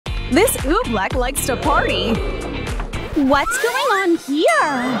This oobleck likes to party. What's going on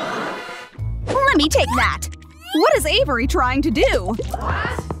here? Let me take that. What is Avery trying to do?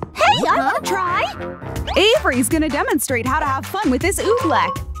 Hey, I wanna try! Avery's gonna demonstrate how to have fun with this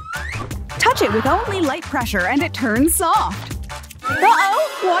oobleck. Touch it with only light pressure and it turns soft.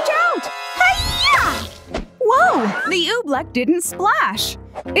 Uh-oh! Watch out! Hi-ya! Whoa! The oobleck didn't splash.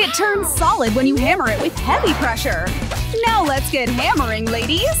 It turns solid when you hammer it with heavy pressure. Now let's get hammering,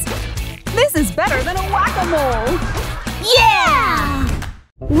 ladies! This is better than a whack-a-mole! Yeah!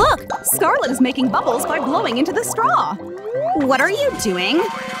 Look! Scarlet is making bubbles by blowing into the straw. What are you doing?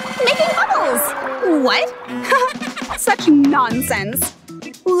 Making bubbles! What? Such nonsense!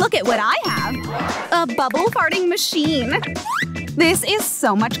 Look at what I have! A bubble farting machine! This is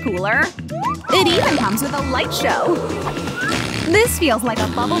so much cooler! It even comes with a light show! This feels like a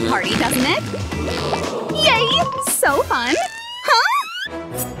bubble party, doesn't it? Yay! So fun! Huh?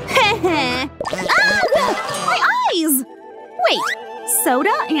 Heh ah! My eyes! Wait!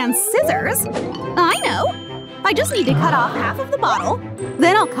 Soda and scissors? I know! I just need to cut off half of the bottle,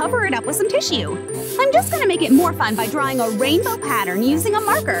 then I'll cover it up with some tissue. I'm just gonna make it more fun by drawing a rainbow pattern using a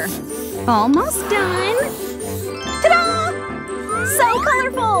marker. Almost done! Ta-da! So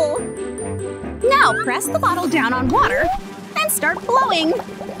colorful! Now press the bottle down on water and start blowing.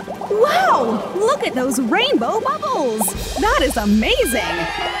 Wow! Look at those rainbow bubbles! That is amazing!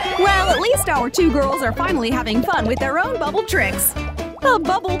 Well, at least our two girls are finally having fun with their own bubble tricks. A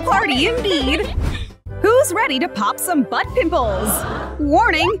bubble party indeed! Who's ready to pop some butt pimples?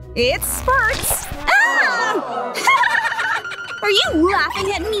 Warning, it spurts! Ah! Are you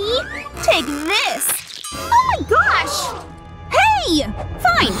laughing at me? Take this! Oh my gosh! Hey!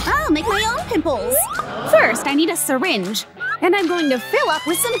 Fine, I'll make my own pimples. First, I need a syringe. And I'm going to fill up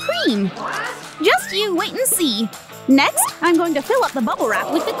with some cream. Just you wait and see. Next, I'm going to fill up the bubble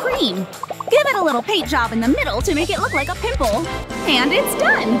wrap with the cream. Give it a little paint job in the middle to make it look like a pimple. And it's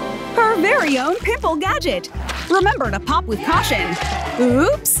done! Her very own pimple gadget! Remember to pop with caution.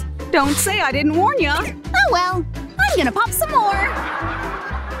 Oops! Don't say I didn't warn ya! Oh well, I'm gonna pop some more!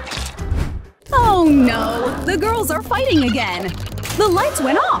 Oh no! The girls are fighting again! The lights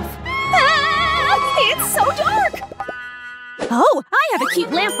went off! Ah! It's so dark! Oh, I have a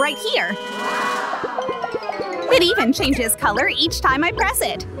cute lamp right here! It even changes color each time I press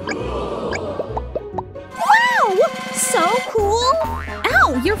it! Wow! So cool!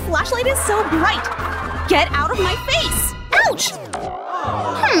 Ow! Your flashlight is so bright! Get out of my face! Ouch!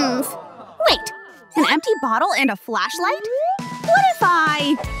 Wait, an empty bottle and a flashlight? What if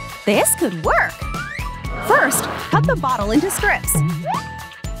I… This could work! First, cut the bottle into strips.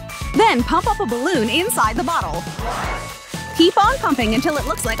 Then pump up a balloon inside the bottle. Keep on pumping until it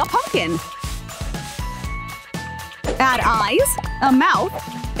looks like a pumpkin. Add eyes, a mouth,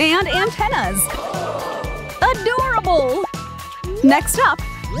 and antennas. Adorable! Next up,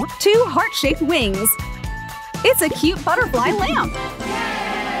 2 heart-shaped wings. It's a cute butterfly lamp.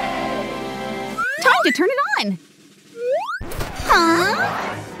 Time to turn it on.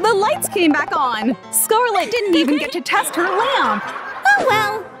 huh? The lights came back on. Scarlet didn't even get to test her lamp. Oh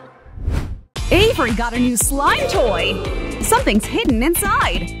well. Avery got a new slime toy. Something's hidden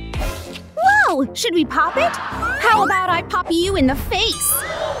inside. Whoa! Should we pop it? How about I pop you in the face?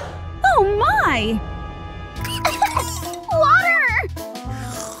 Oh my! Water!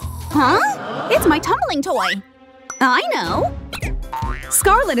 Huh? It's my tumbling toy. I know.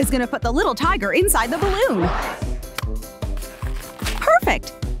 Scarlet is gonna put the little tiger inside the balloon.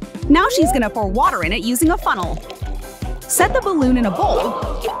 Perfect! Now she's gonna pour water in it using a funnel. Set the balloon in a bowl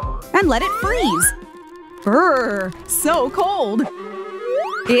and let it freeze. Brrr, so cold!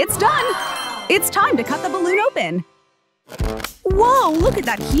 It's done! It's time to cut the balloon open. Whoa, look at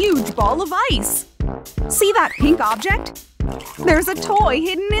that huge ball of ice! See that pink object? There's a toy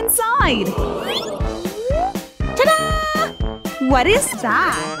hidden inside! Ta-da! What is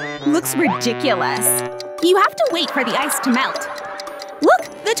that? Looks ridiculous. You have to wait for the ice to melt. Look,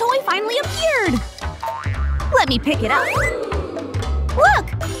 the toy finally appeared! Let me pick it up. Look,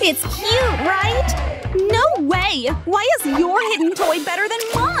 it's cute, right? No way! Why is your hidden toy better than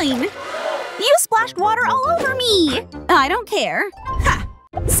mine? You splashed water all over me! I don't care. Ha!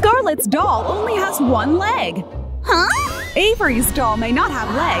 Scarlet's doll only has 1 leg. Huh? Avery's doll may not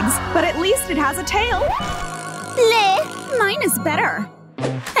have legs, but at least it has a tail. Bleh! Mine is better.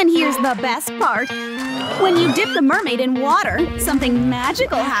 And here's the best part. When you dip the mermaid in water, something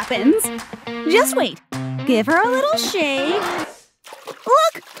magical happens. Just wait. Give her a little shake.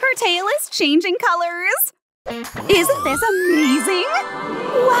 Look! Her tail is changing colors! Isn't this amazing?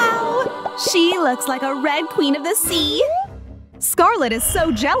 Wow! She looks like a red queen of the sea! Scarlett is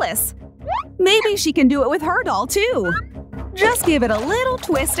so jealous. Maybe she can do it with her doll, too. Just give it a little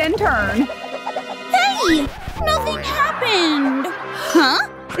twist and turn. Hey! Nothing happened! Huh?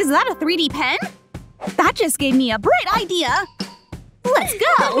 Is that a 3D pen? That just gave me a bright idea! Let's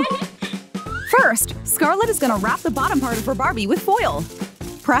go! First, Scarlett is gonna wrap the bottom part of her Barbie with foil.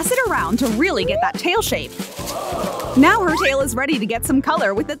 Press it around to really get that tail shape. Now her tail is ready to get some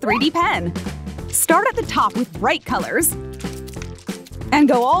color with the 3D pen. Start at the top with bright colors. And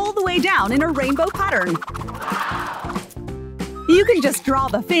go all the way down in a rainbow pattern. You can just draw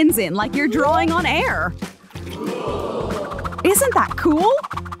the fins in like you're drawing on air. Isn't that cool?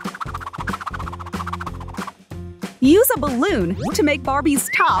 Use a balloon to make Barbie's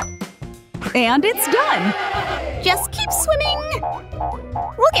top. And it's done! Just keep swimming!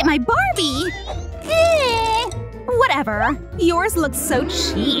 Look at my Barbie! Whatever. Yours looks so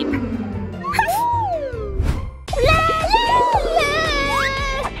cheap.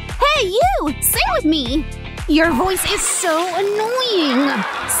 Hey, you! Sing with me! Your voice is so annoying!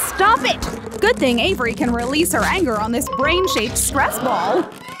 Stop it! Good thing Avery can release her anger on this brain-shaped stress ball.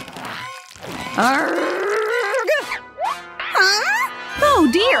 Arrgh. Huh? Oh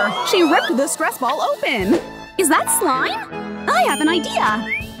dear! She ripped the stress ball open! Is that slime? I have an idea!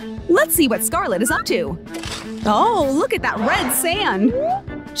 Let's see what Scarlett is up to. Oh, look at that red sand!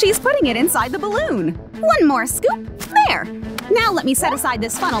 She's putting it inside the balloon. One more scoop. There! Now let me set aside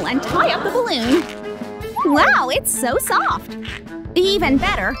this funnel and tie up the balloon. Wow, it's so soft! Even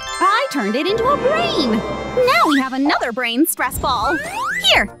better, I turned it into a brain! Now we have another brain stress ball!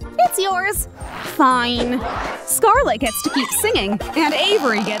 Here, it's yours! Fine. Scarlett gets to keep singing, and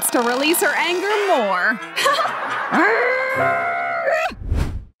Avery gets to release her anger more.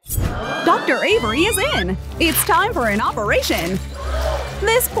 Dr. Avery is in! It's time for an operation!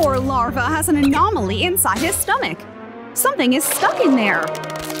 This poor larva has an anomaly inside his stomach. Something is stuck in there.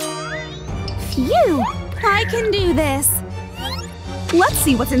 Phew! I can do this! Let's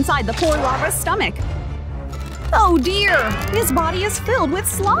see what's inside the poor larva's stomach. Oh dear! His body is filled with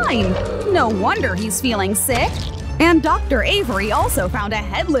slime! No wonder he's feeling sick! And Dr. Avery also found a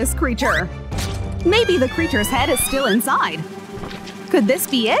headless creature. Maybe the creature's head is still inside. Could this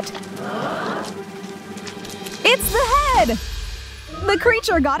be it? It's the head! The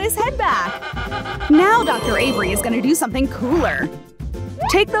creature got his head back! Now Dr. Avery is gonna do something cooler.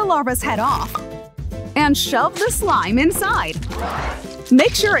 Take the larva's head off and shove the slime inside.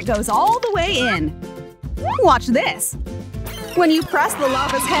 Make sure it goes all the way in. Watch this! When you press the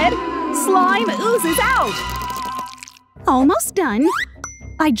larva's head, slime oozes out! Almost done.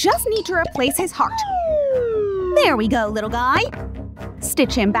 I just need to replace his heart. There we go, little guy.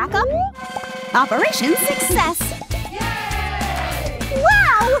 Stitch him back up. Operation success!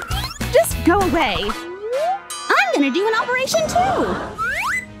 Wow! Just go away. I'm gonna do an operation too!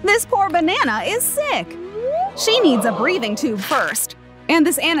 This poor banana is sick. She needs a breathing tube first, and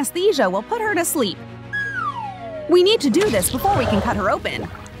this anesthesia will put her to sleep. We need to do this before we can cut her open.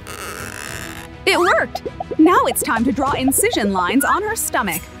 It worked! Now it's time to draw incision lines on her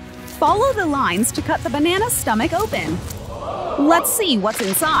stomach. Follow the lines to cut the banana's stomach open. Let's see what's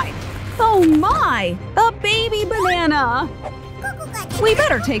inside. Oh my! A baby banana! We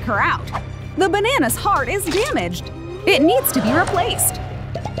better take her out. The banana's heart is damaged. It needs to be replaced.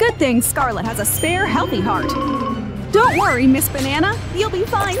 Good thing Scarlett has a spare, healthy heart. Don't worry, Miss Banana. You'll be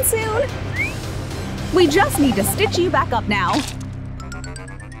fine soon. We just need to stitch you back up now.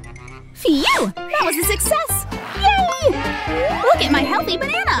 Phew! That was a success! Yay! Look at my healthy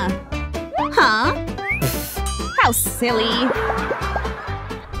banana! Huh? How silly.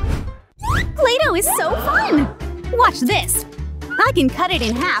 Play-Doh is so fun! Watch this! I can cut it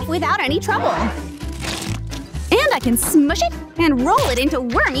in half without any trouble. And I can smush it and roll it into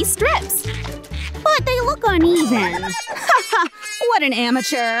wormy strips. But they look uneven. Haha! What an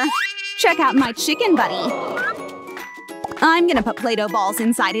amateur! Check out my chicken buddy. I'm gonna put Play-Doh balls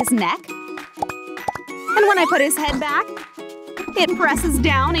inside his neck. And when I put his head back, it presses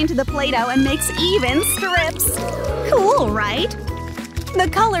down into the Play-Doh and makes even strips. Cool, right? The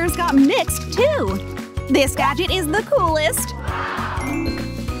colors got mixed, too. This gadget is the coolest.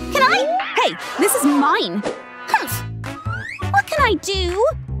 Can I? Hey, this is mine. Humph! What can I do?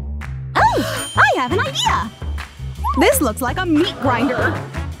 Oh, I have an idea! This looks like a meat grinder.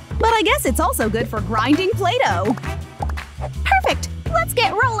 But I guess it's also good for grinding Play-Doh. Perfect! Let's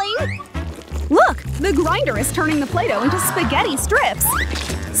get rolling! Look! The grinder is turning the Play-Doh into spaghetti strips.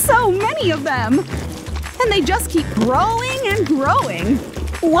 So many of them! And they just keep growing and growing.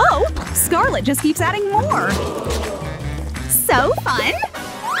 Whoa! Scarlett just keeps adding more. So fun!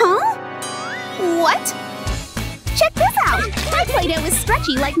 Huh? What? Check this out! out! My Play-Doh is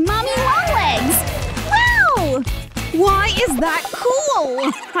stretchy like Mommy Longlegs! Wow! Why is that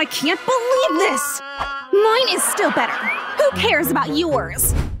cool? I can't believe this! Mine is still better. Who cares about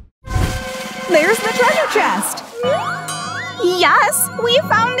yours? There's the treasure chest! Yes! We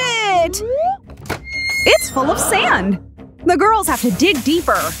found it! It's full of sand! The girls have to dig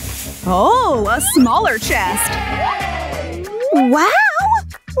deeper. Oh, a smaller chest! Wow!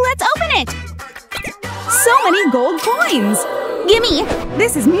 Let's open it! So many gold coins! Gimme!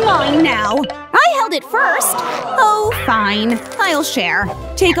 This is mine now! I held it first! Oh, fine. I'll share.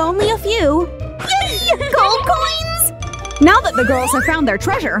 Take only a few. Yay! Gold coins! Now that the girls have found their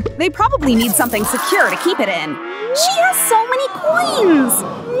treasure, they probably need something secure to keep it in. She has so many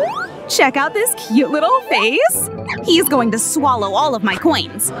coins! Check out this cute little face! He's going to swallow all of my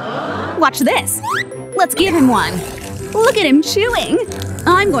coins. Watch this! Let's give him one. Look at him chewing!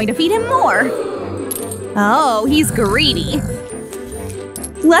 I'm going to feed him more. Oh, he's greedy.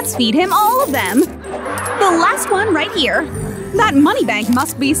 Let's feed him all of them. The last one right here. That money bank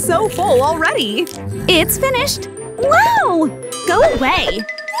must be so full already. It's finished. Wow! Go away.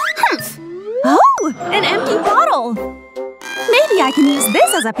 Humph! Oh, an empty bottle. Maybe I can use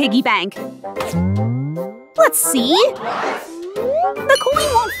this as a piggy bank. Let's see. The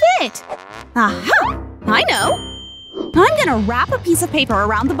coin won't fit. Aha! I know. I'm gonna wrap a piece of paper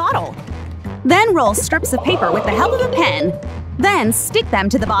around the bottle. Then roll strips of paper with the help of a pen. Then stick them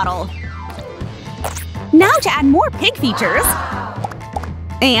to the bottle. Now to add more pig features.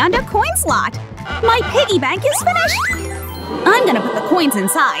 And a coin slot. My piggy bank is finished. I'm gonna put the coins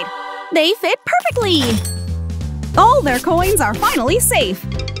inside. They fit perfectly. All their coins are finally safe.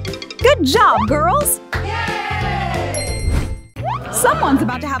 Good job, girls! Someone's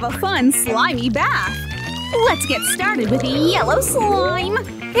about to have a fun, slimy bath. Let's get started with yellow slime.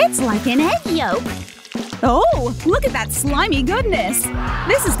 It's like an egg yolk. Oh, look at that slimy goodness!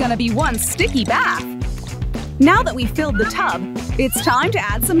 This is gonna be one sticky bath. Now that we've filled the tub, it's time to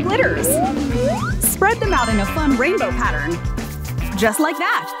add some glitters. Spread them out in a fun rainbow pattern. Just like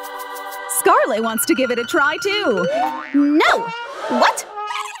that. Scarlet wants to give it a try too. No! What?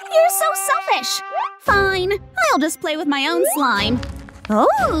 You're so selfish! Fine, I'll just play with my own slime.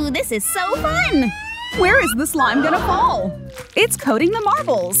 Oh, this is so fun! Where is the slime gonna fall? It's coating the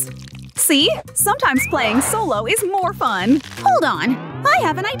marbles. See? Sometimes playing solo is more fun. Hold on, I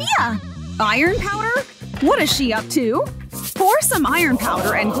have an idea! Iron powder? What is she up to? Pour some iron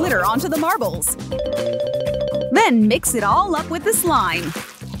powder and glitter onto the marbles. Then mix it all up with the slime.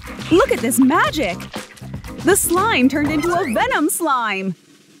 Look at this magic! The slime turned into a venom slime.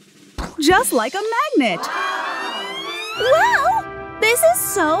 Just like a magnet. Wow! This is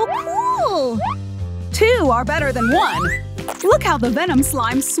so cool! 2 are better than 1. Look how the venom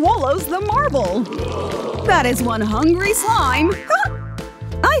slime swallows the marble. That is one hungry slime.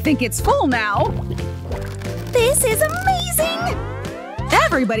 I think it's full now. This is amazing!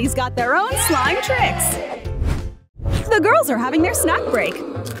 Everybody's got their own slime tricks. The girls are having their snack break.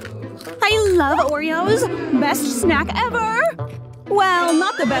 I love Oreos. Best snack ever. Well,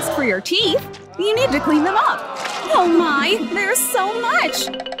 not the best for your teeth. You need to clean them up. Oh my, there's so much.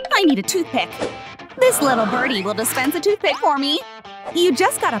 I need a toothpick. This little birdie will dispense a toothpick for me. You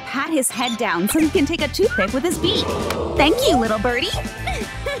just gotta pat his head down so he can take a toothpick with his beak. Thank you, little birdie.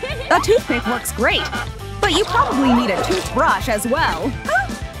 A toothpick works great, but you probably need a toothbrush as well.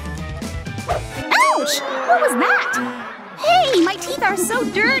 Ouch! What was that? Hey, my teeth are so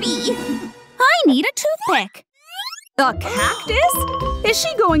dirty! I need a toothpick! A cactus? Is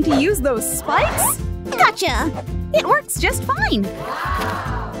she going to use those spikes? Gotcha! It works just fine!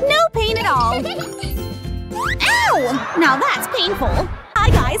 No pain at all! Ow! Now that's painful! Hi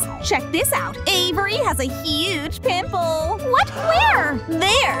guys, check this out! Avery has a huge pimple! What? Where?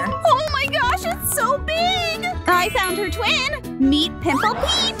 There! Oh my gosh, it's so big! I found her twin! Meet Pimple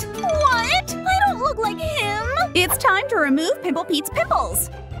Pete! What? I don't look like him! It's time to remove Pimple Pete's pimples!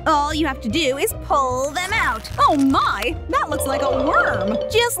 All you have to do is pull them out. Oh my! That looks like a worm!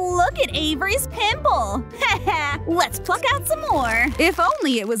 Just look at Avery's pimple! Haha! Let's pluck out some more! If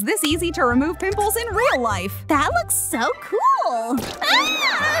only it was this easy to remove pimples in real life! That looks so cool!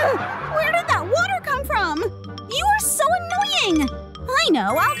 Ah! Where did that water come from? You are so annoying! I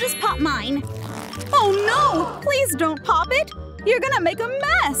know, I'll just pop mine. Oh no! Please don't pop it! You're gonna make a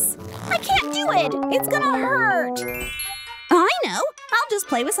mess! I can't do it! It's gonna hurt! I know! I'll just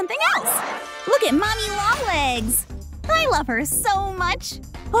play with something else! Look at Mommy Longlegs! I love her so much!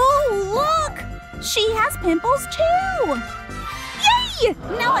 Oh, look! She has pimples too! Yay!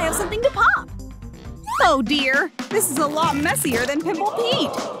 Now I have something to pop! Oh dear! This is a lot messier than Pimple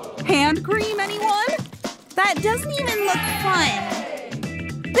Pete! Hand cream, anyone? That doesn't even look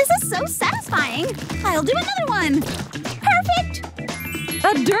fun. This is so satisfying. I'll do another one. Perfect!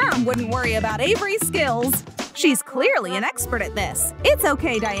 A derm wouldn't worry about Avery's skills. She's clearly an expert at this. It's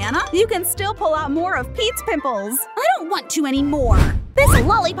okay, Diana. You can still pull out more of Pete's pimples. I don't want to anymore. This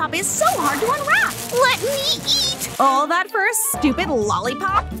lollipop is so hard to unwrap. Let me eat. All that for a stupid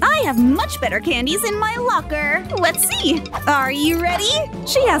lollipop? I have much better candies in my locker. Let's see. Are you ready?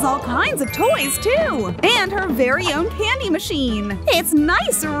 She has all kinds of toys, too. And her very own candy machine. It's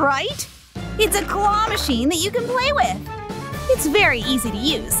nice, right? It's a claw machine that you can play with. It's very easy to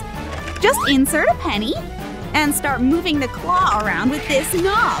use. Just insert a penny and start moving the claw around with this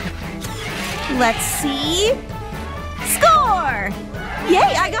knob. Let's see. Score!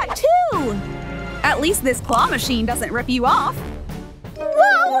 Yay, I got 2! At least this claw machine doesn't rip you off.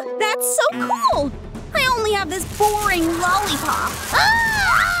 Whoa, that's so cool! I only have this boring lollipop.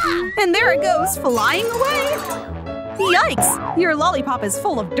 Ah! And there it goes, flying away. Yikes, your lollipop is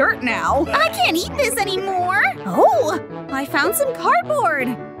full of dirt now. I can't eat this anymore. Oh, I found some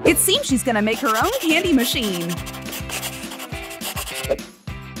cardboard. It seems she's gonna make her own candy machine.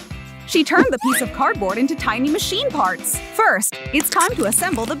 She turned the piece of cardboard into tiny machine parts. First, it's time to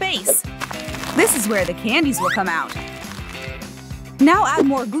assemble the base. This is where the candies will come out. Now add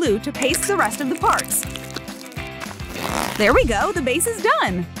more glue to paste the rest of the parts. There we go, the base is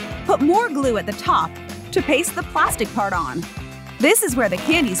done. Put more glue at the top to paste the plastic part on. This is where the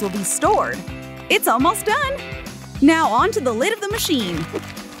candies will be stored. It's almost done. Now onto the lid of the machine.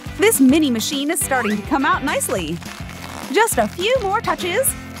 This mini machine is starting to come out nicely. Just a few more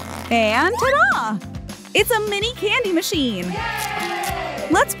touches. And ta-da! It's a mini candy machine!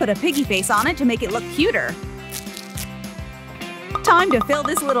 Let's put a piggy face on it to make it look cuter. Time to fill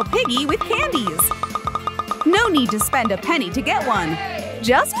this little piggy with candies. No need to spend a penny to get one.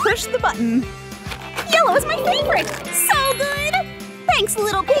 Just push the button. Yellow is my favorite! So good! Thanks,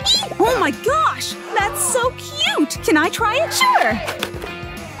 little piggy! Oh my gosh! That's so cute! Can I try it? Sure!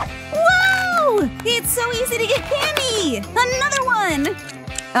 Whoa! It's so easy to get candy! Another one!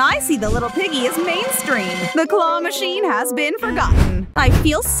 I see the little piggy is mainstream. The claw machine has been forgotten. I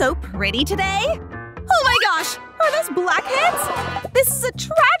feel so pretty today. Oh my gosh! Are those blackheads? This is a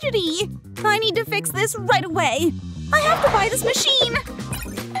tragedy! I need to fix this right away. I have to buy this machine.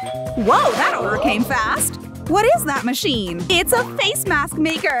 Whoa, that order came fast. What is that machine? It's a face mask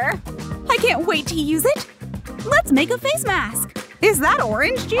maker. I can't wait to use it. Let's make a face mask. Is that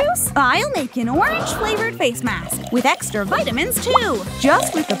orange juice? I'll make an orange-flavored face mask with extra vitamins, too.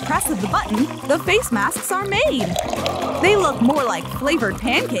 Just with the press of the button, the face masks are made. They look more like flavored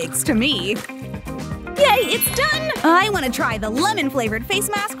pancakes to me. Yay, it's done! I want to try the lemon-flavored face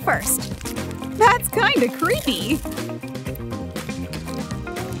mask first. That's kinda creepy.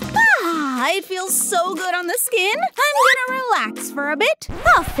 It feels so good on the skin. I'm gonna relax for a bit.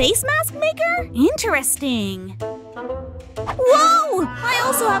 A face mask maker? Interesting. Whoa! I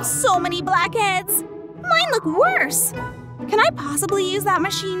also have so many blackheads. Mine look worse. Can I possibly use that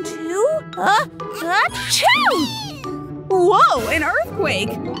machine too? Achoo! Whoa, an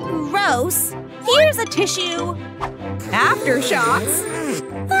earthquake! Gross. Here's a tissue. Aftershocks.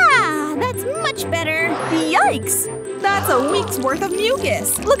 Ah, that's much better. Yikes! That's a week's worth of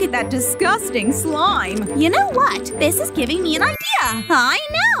mucus. Look at that disgusting slime. You know what? This is giving me an idea. I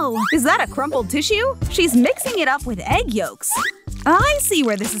know. Is that a crumpled tissue? She's mixing it up with egg yolks. I see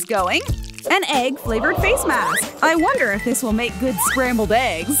where this is going. An egg-flavored face mask. I wonder if this will make good scrambled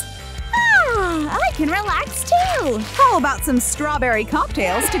eggs. Ah, I can relax too. How about some strawberry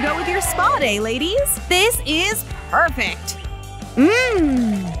cocktails to go with your spa day, ladies? This is perfect.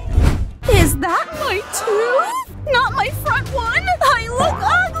 Is that my tooth? Not my front one! I look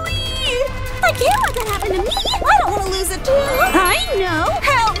ugly! I can't let that happen to me! I don't want to lose a tooth! I know!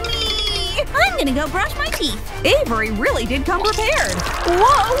 Help me! I'm gonna go brush my teeth. Avery really did come prepared.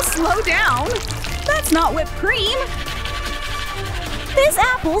 Whoa, slow down! That's not whipped cream! This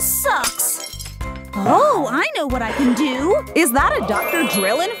apple sucks! Oh, I know what I can do! Is that a Dr.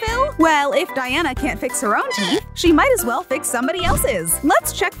 Drill and Fill? Well, if Diana can't fix her own teeth, she might as well fix somebody else's.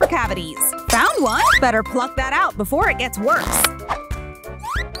 Let's check for cavities. Found one? Better pluck that out before it gets worse.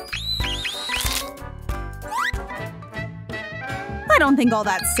 I don't think all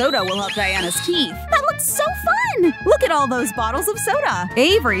that soda will help Diana's teeth. That looks so fun! Look at all those bottles of soda.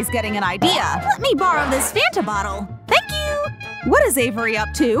 Avery's getting an idea. Let me borrow this Fanta bottle. Thank you! What is Avery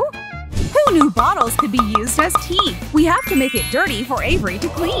up to? Who knew bottles could be used as teeth? We have to make it dirty for Avery to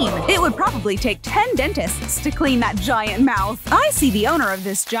clean. It would probably take 10 dentists to clean that giant mouth. I see the owner of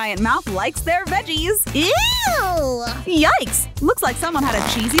this giant mouth likes their veggies. Ew! Yikes! Looks like someone had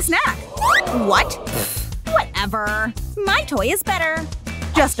a cheesy snack. What? Whatever. My toy is better.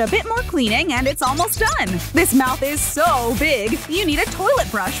 Just a bit more cleaning and it's almost done. This mouth is so big, you need a toilet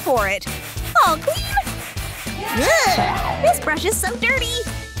brush for it. All clean? Ugh, this brush is so dirty.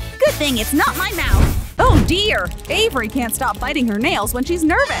 Good thing it's not my mouth. Oh dear! Avery can't stop biting her nails when she's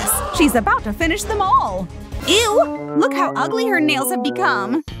nervous. She's about to finish them all. Ew! Look how ugly her nails have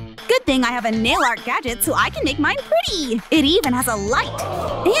become. Good thing I have a nail art gadget so I can make mine pretty. It even has a light.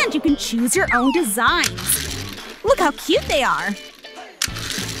 And you can choose your own designs. Look how cute they are.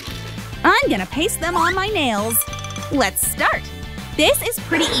 I'm gonna paste them on my nails. Let's start. This is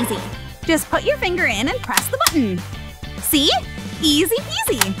pretty easy. Just put your finger in and press the button. See? Easy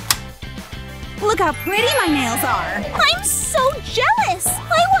peasy. Look how pretty my nails are. I'm so jealous.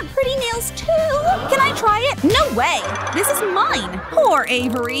 I want pretty nails too. Can I try it? No way. This is mine. Poor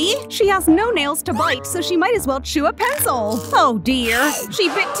Avery. She has no nails to bite, so she might as well chew a pencil. Oh dear. She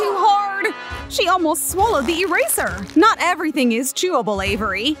bit too hard. She almost swallowed the eraser. Not everything is chewable,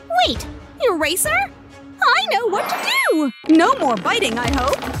 Avery. Wait, eraser? I know what to do. No more biting, I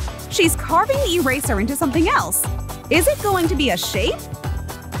hope. She's carving the eraser into something else. Is it going to be a shape?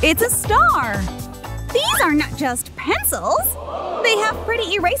 It's a star! These are not just pencils. They have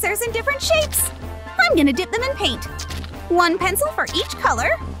pretty erasers in different shapes. I'm gonna dip them in paint. One pencil for each color.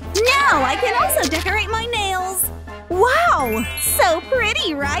 Now I can also decorate my nails. Wow! So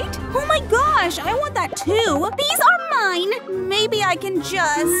pretty, right? Oh my gosh, I want that too! These are mine! Maybe I can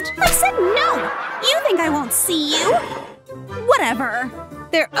just… I said no! You think I won't see you? Whatever.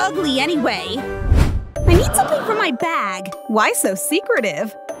 They're ugly anyway. I need something for my bag. Why so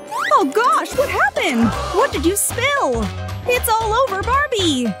secretive? Oh gosh, what happened? What did you spill? It's all over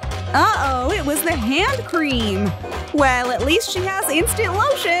Barbie! Uh-oh, it was the hand cream. Well, at least she has instant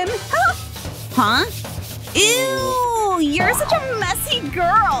lotion. Huh? Ew, you're such a messy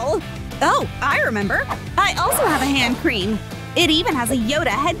girl. Oh, I remember. I also have a hand cream. It even has a Yoda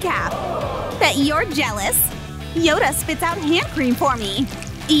head cap. Bet you're jealous. Yoda spits out hand cream for me.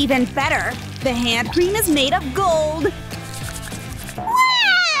 Even better, the hand cream is made of gold.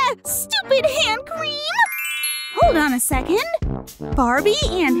 Ah, stupid hand cream! Hold on a second. Barbie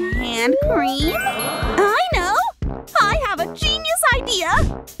and hand cream? I know! I have a genius idea!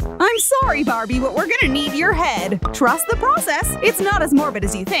 I'm sorry, Barbie, but we're gonna need your head. Trust the process. It's not as morbid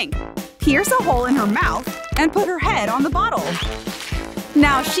as you think. Pierce a hole in her mouth and put her head on the bottle.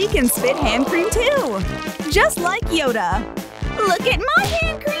 Now she can spit hand cream too. Just like Yoda. Look at my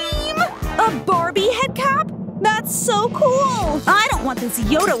hand cream! A Barbie head cap? That's so cool! I don't want this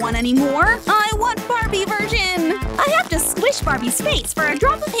Yoda one anymore. I want Barbie version! I have to squish Barbie's face for a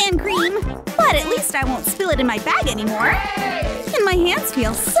drop of hand cream. But at least I won't spill it in my bag anymore. And my hands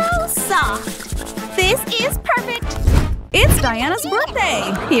feel so soft. This is perfect! It's Diana's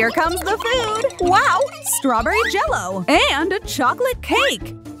birthday! Here comes the food! Wow! Strawberry jello! And a chocolate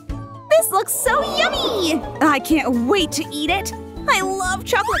cake! This looks so yummy! I can't wait to eat it! I love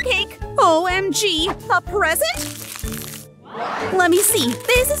chocolate cake! OMG! A present? Let me see.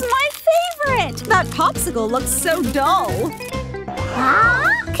 This is my favorite! That popsicle looks so dull. Ah,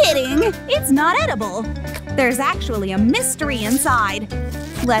 kidding! It's not edible. There's actually a mystery inside.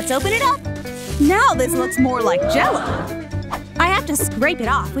 Let's open it up. Now this looks more like Jell-O. I have to scrape it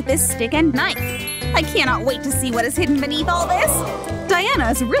off with this stick and knife. I cannot wait to see what is hidden beneath all this. Diana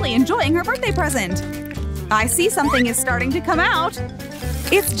is really enjoying her birthday present. I see something is starting to come out.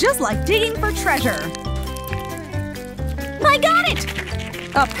 It's just like digging for treasure. I got it!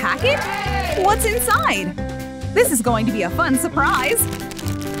 A package? What's inside? This is going to be a fun surprise.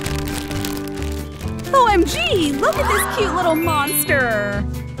 OMG! Look at this cute little monster!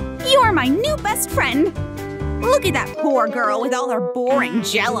 You are my new best friend! Look at that poor girl with all her boring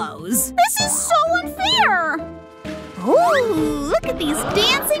Jellos. This is so unfair! Ooh, look at these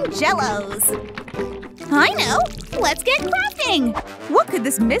dancing Jellos! I know! Let's get crafting! What could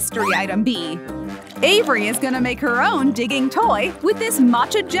this mystery item be? Avery is gonna make her own digging toy with this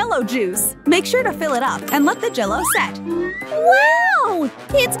matcha Jello juice. Make sure to fill it up and let the Jello set. Wow!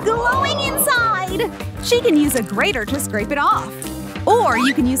 It's glowing inside! She can use a grater to scrape it off. Or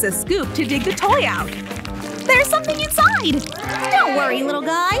you can use a scoop to dig the toy out. There's something inside! Don't worry, little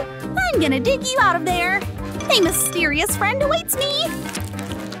guy. I'm gonna dig you out of there. A mysterious friend awaits me.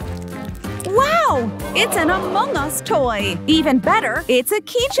 Wow! It's an Among Us toy! Even better, it's a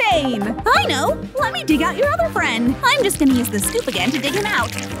keychain! I know! Let me dig out your other friend! I'm just gonna use the scoop again to dig him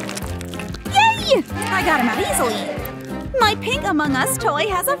out. Yay! I got him out easily! My pink Among Us toy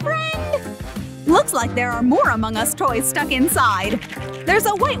has a friend! Looks like there are more Among Us toys stuck inside. There's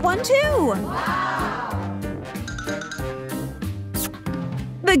a white one too!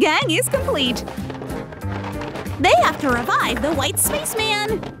 The gang is complete! They have to revive the white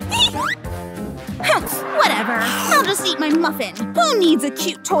spaceman. Whatever. I'll just eat my muffin. Who needs a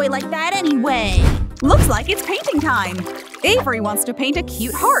cute toy like that anyway? Looks like it's painting time. Avery wants to paint a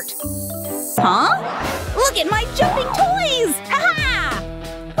cute heart. Huh? Look at my jumping toys! Ha-ha!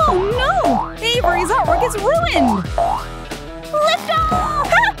 Oh no! Avery's artwork is ruined! Lift off!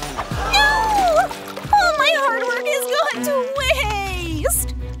 Ha! No! All my hard work has gone to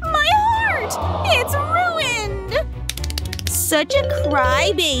waste! My heart! It's ruined! Such a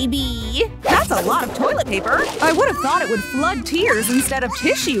crybaby. That's a lot of toilet paper. I would have thought it would flood tears instead of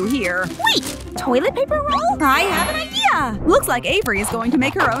tissue here. Wait! Toilet paper roll? I have an idea! Looks like Avery is going to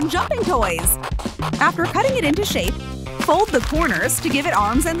make her own jumping toys. After cutting it into shape, fold the corners to give it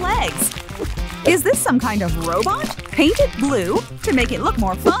arms and legs. Is this some kind of robot? Paint it blue to make it look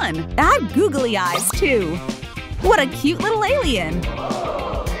more fun. Add googly eyes, too. What a cute little alien.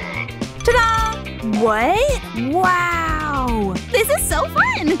 Ta-da! What? Wow! This is so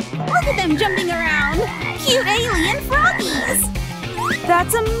fun! Look at them jumping around! Cute alien froggies!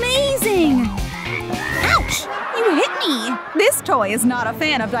 That's amazing! Ouch! You hit me! This toy is not a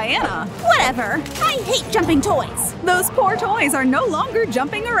fan of Diana. Whatever! I hate jumping toys! Those poor toys are no longer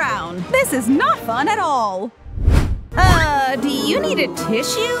jumping around. This is not fun at all. Do you need a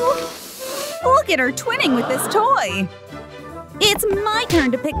tissue? Look at her twinning with this toy. It's my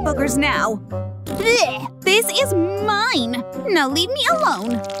turn to pick boogers now. Blech, this is mine! Now leave me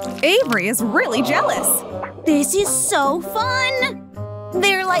alone! Avery is really jealous. This is so fun!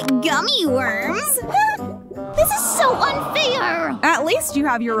 They're like gummy worms! This is so unfair! At least you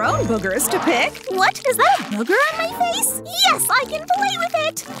have your own boogers to pick. What? Is that a booger on my face? Yes, I can play with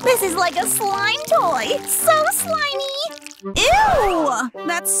it! This is like a slime toy! So slimy! Ew!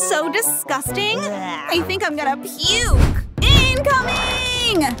 That's so disgusting! I think I'm gonna puke!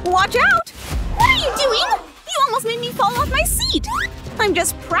 Incoming! Watch out! What are you doing? You almost made me fall off my seat! I'm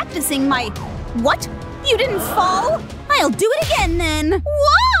just practicing my… What? You didn't fall? I'll do it again then!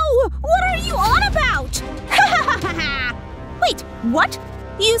 Whoa! What are you on about? Wait, what?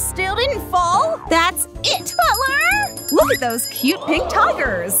 You still didn't fall? That's it, Butler! Look at those cute pink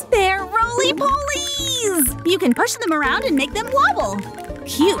tigers. They're roly-polies! You can push them around and make them wobble.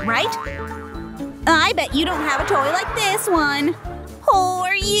 Cute, right? I bet you don't have a toy like this one.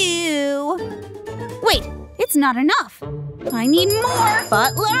 Or you. Wait, it's not enough. I need more.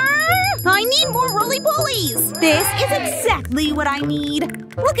 Butler! I need more roly-polies! This is exactly what I need!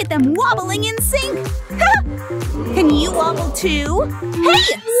 Look at them wobbling in sync! Can you wobble too? Hey!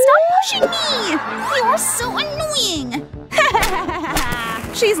 Stop pushing me! You're so annoying!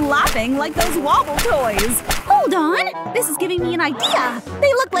 She's laughing like those wobble toys. Hold on! This is giving me an idea!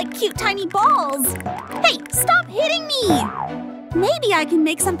 They look like cute tiny balls! Hey! Stop hitting me! Maybe I can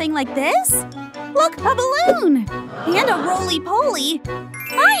make something like this? Look, a balloon! And a roly-poly!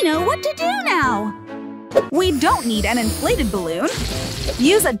 I know what to do now! We don't need an inflated balloon.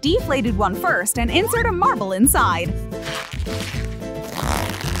 Use a deflated one first and insert a marble inside.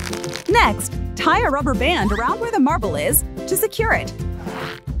 Next, tie a rubber band around where the marble is to secure it.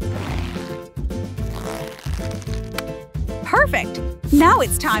 Perfect! Now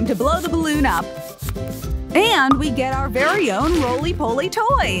it's time to blow the balloon up. And we get our very own roly-poly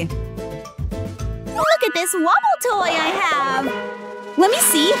toy. Look at this wobble toy I have! Let me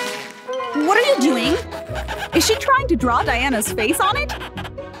see. What are you doing? Is she trying to draw Diana's face on it?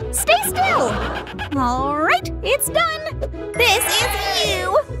 Stay still! Alright, it's done! This is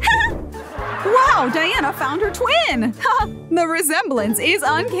you! Wow, Diana found her twin! The resemblance is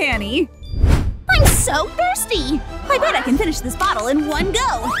uncanny. I'm so thirsty! I bet I can finish this bottle in one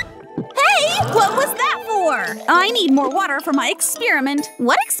go! Hey! What was that for? I need more water for my experiment.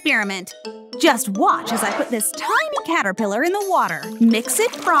 What experiment? Just watch as I put this tiny caterpillar in the water. Mix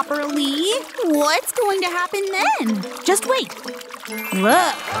it properly. What's going to happen then? Just wait.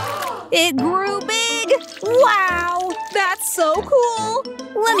 Look! It grew big! Wow! That's so cool!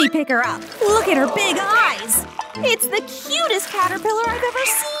 Let me pick her up. Look at her big eyes! It's the cutest caterpillar I've ever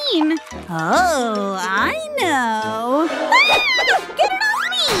seen! Oh, I know! Ah! Get it off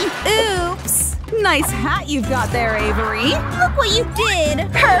me! Oops! Nice hat you've got there, Avery. Look what you did!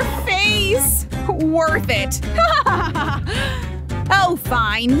 Her face! Worth it! Oh,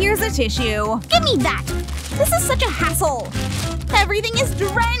 fine. Here's a tissue. Give me that! This is such a hassle! Everything is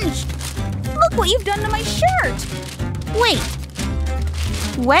drenched! Look what you've done to my shirt! Wait.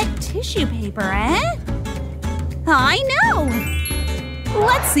 Wet tissue paper, eh? I know!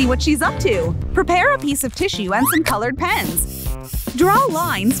 Let's see what she's up to. Prepare a piece of tissue and some colored pens. Draw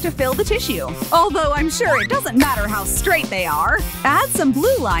lines to fill the tissue, although I'm sure it doesn't matter how straight they are. Add some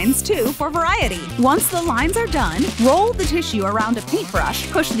blue lines too for variety. Once the lines are done, roll the tissue around a paintbrush,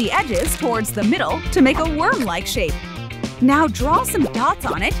 push the edges towards the middle to make a worm-like shape. Now draw some dots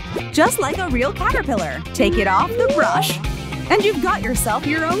on it, just like a real caterpillar. Take it off the brush, and you've got yourself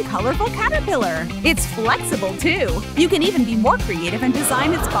your own colorful caterpillar. It's flexible too. You can even be more creative and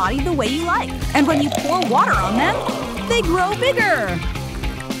design its body the way you like. And when you pour water on them, they grow bigger.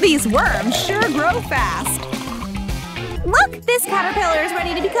 These worms sure grow fast. Look, this caterpillar is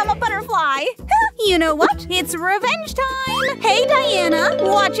ready to become a butterfly. You know what? It's revenge time. Hey, Diana,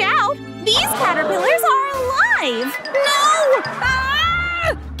 watch out. These caterpillars are alive. No!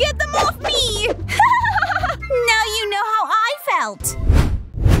 Ah! Get them off me! Now you know how I felt.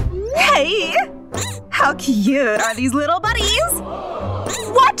 Hey! How cute are these little buddies?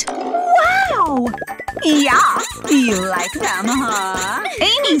 What? Wow! Yeah, you like them, huh?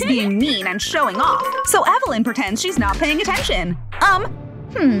 Amy's being mean and showing off, so Evelyn pretends she's not paying attention.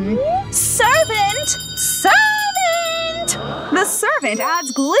 Servant! Servant! The servant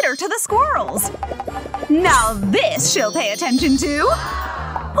adds glitter to the squirrels. Now this she'll pay attention to.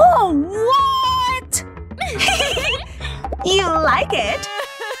 Oh, what? You like it?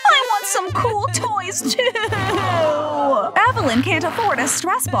 I want some cool toys too! Evelyn can't afford a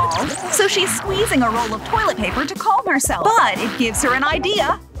stress ball, so she's squeezing a roll of toilet paper to calm herself. But it gives her an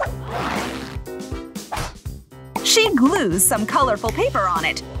idea. She glues some colorful paper on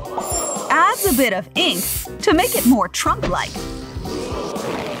it, adds a bit of ink to make it more trunk-like.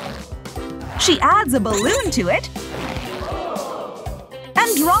 She adds a balloon to it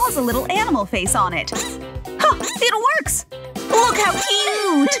and draws a little animal face on it. Huh, it works! Look how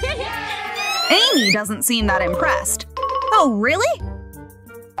cute! Amy doesn't seem that impressed. Oh, really?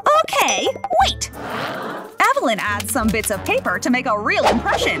 Okay, wait! Evelyn adds some bits of paper to make a real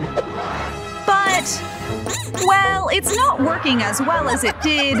impression. But, well, it's not working as well as it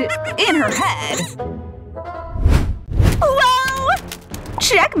did in her head. Whoa!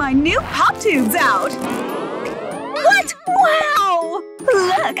 Check my new pop tubes out! What? Wow!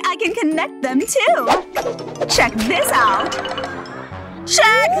 Look, I can connect them too! Check this out!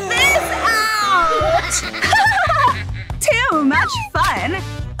 Check this out! Too much fun!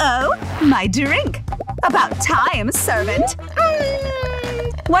 Oh, my drink! About time, servant!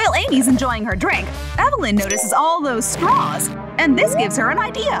 While Amy's enjoying her drink, Evelyn notices all those straws, and this gives her an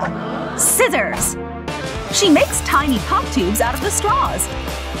idea. Scissors! She makes tiny pop tubes out of the straws.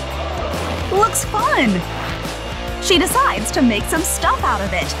 Looks fun! She decides to make some stuff out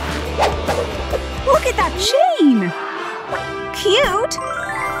of it. Look at that chain! Cute!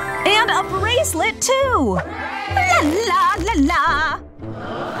 And a bracelet, too! La la la la!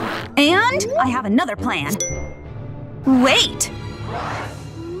 And I have another plan. Wait!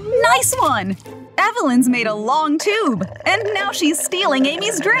 Nice one! Evelyn's made a long tube, and now she's stealing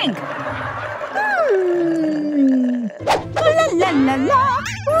Amy's drink. La la la la!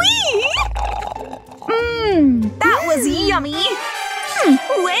 Whee! That was yummy!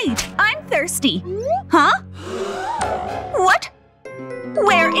 Wait, I'm thirsty. Huh? What?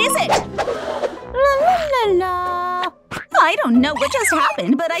 Where is it? La la la la! I don't know what just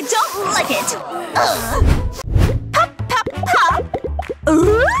happened, but I don't like it. Ugh. Pop, pop, pop!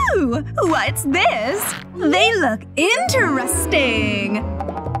 Ooh! What's this? They look interesting!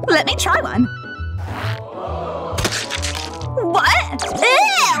 Let me try one. What?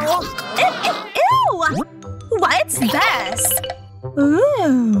 Ew! Ew! What's this?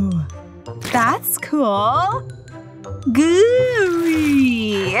 Ooh! That's cool!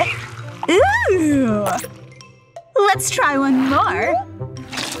 Gooey! Ooh! Let's try one more.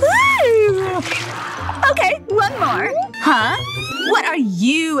 Ooh! Okay, one more. Huh? What are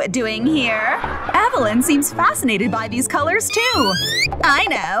you doing here? Evelyn seems fascinated by these colors too. I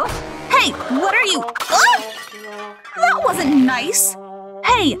know. Hey, what are you… Oh! That wasn't nice.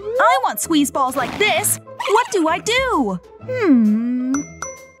 Hey, I want squeeze balls like this. What do I do?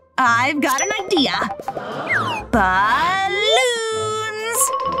 I've got an idea. Balloons!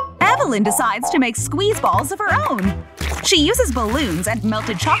 Evelyn decides to make squeeze balls of her own. She uses balloons and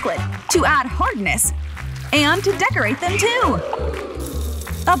melted chocolate to add hardness and to decorate them too.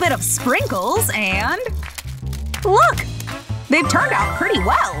 A bit of sprinkles and… Look! They've turned out pretty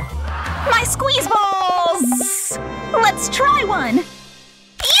well. My squeeze balls! Let's try one.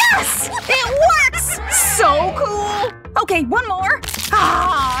 Yes! It works! So cool! Okay, one more.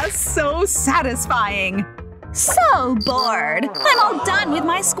 Ah, so satisfying. So bored. I'm all done with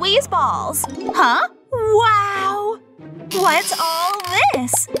my squeeze balls. Huh? Wow! What's all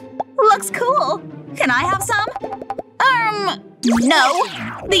this? Looks cool. Can I have some? No,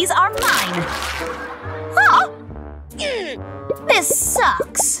 these are mine. Huh? This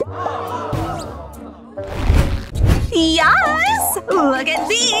sucks. Yes! Look at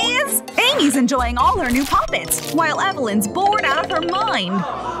these! Amy's enjoying all her new puppets, while Evelyn's bored out of her mind.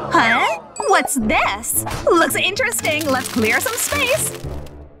 Huh? What's this? Looks interesting. Let's clear some space.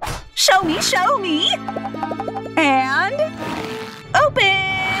 Show me, show me! And…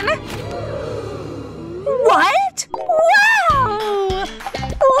 open! What? Wow!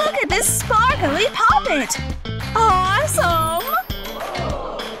 Look at this sparkly puppet! Awesome!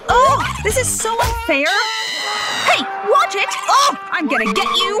 Oh, this is so unfair! Hey, watch it! Oh, I'm gonna get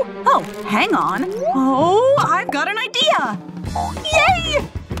you! Oh, hang on. Oh, I've got an idea! Yay!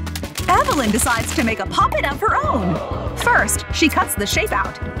 Evelyn decides to make a puppet of her own. First, she cuts the shape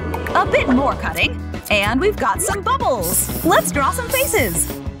out. A bit more cutting. And we've got some bubbles. Let's draw some faces.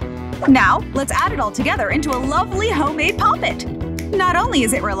 Now, let's add it all together into a lovely homemade puppet. Not only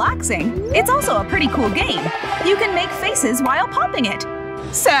is it relaxing, it's also a pretty cool game. You can make faces while popping it.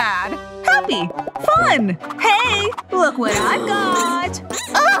 Sad, happy, fun. Hey, look what I've got.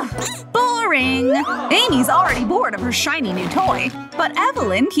 Ugh, boring. Amy's already bored of her shiny new toy, but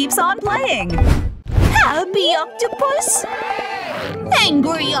Evelyn keeps on playing. Happy octopus?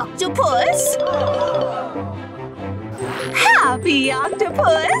 Angry octopus? Happy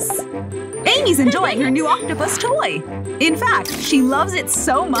octopus! Amy's enjoying her new octopus toy. In fact, she loves it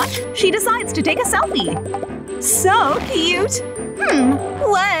so much, she decides to take a selfie. So cute!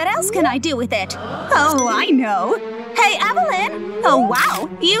 What else can I do with it? Oh, I know! Hey, Evelyn! Oh, wow,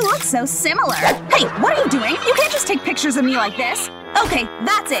 you look so similar. Hey, what are you doing? You can't just take pictures of me like this. Okay,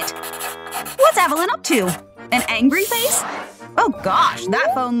 that's it. What's Evelyn up to? An angry face? Oh gosh,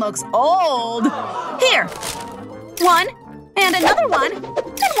 that phone looks old. Here. One, and another one,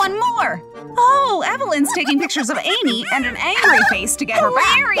 and one more. Oh, Evelyn's taking pictures of Amy and an angry face to get her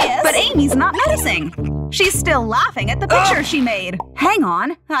back. But Amy's not noticing. She's still laughing at the picture she made. Hang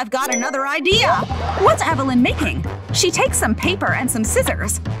on, I've got another idea. What's Evelyn making? She takes some paper and some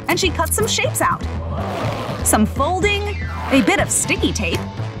scissors, and she cuts some shapes out. Some folding, a bit of sticky tape.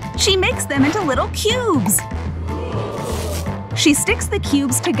 She makes them into little cubes. She sticks the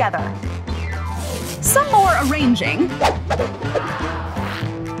cubes together. Some more arranging.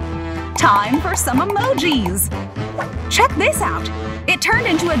 Time for some emojis. Check this out. It turned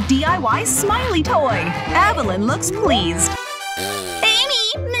into a DIY smiley toy. Evelyn looks pleased.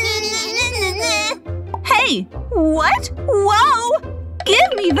 Amy! Hey, what? Whoa!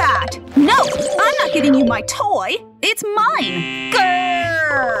 Give me that! No, I'm not giving you my toy. It's mine.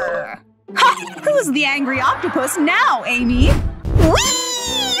 Grrr! Ha! Who's the angry octopus now, Amy?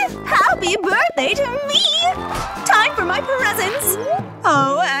 Whee! Happy birthday to me! Time for my presents!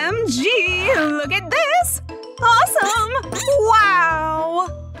 OMG! Look at this! Awesome! Wow!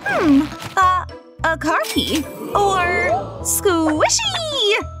 A car key? Or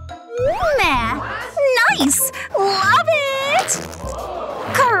squishy? Nah, nice! Love it!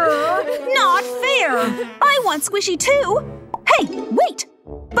 Grr! Not fair! I want squishy too! Hey, wait!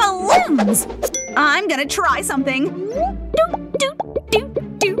 Balloons! I'm gonna try something.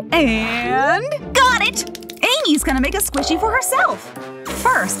 And… got it! Amy's gonna make a squishy for herself.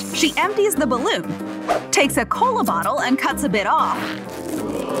 First, she empties the balloon, takes a cola bottle and cuts a bit off.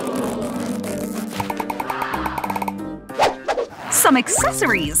 Some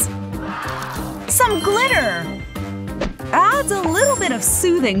accessories. Some glitter. Adds a little bit of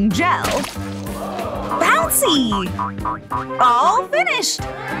soothing gel. Bouncy! All finished!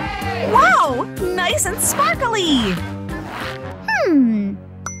 Wow! Nice and sparkly!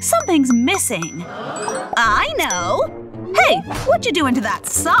 Something's missing. I know! Hey, what you doing to that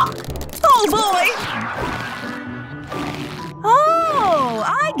sock? Oh boy! Oh,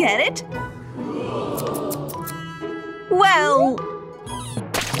 I get it! Well,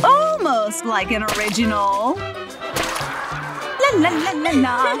 almost like an original. La la la la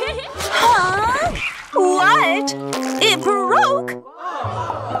la. Huh? What? It broke?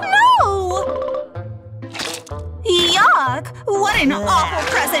 No! Yuck! What an awful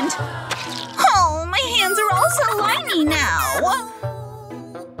present! Oh, my hands are all slimy now!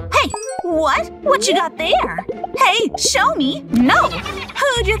 Hey, what? What you got there? Hey, show me! No!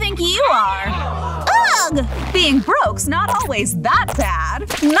 Who do you think you are? Ugh! Being broke's not always that bad.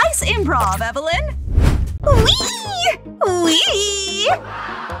 Nice improv, Evelyn! Whee! Whee!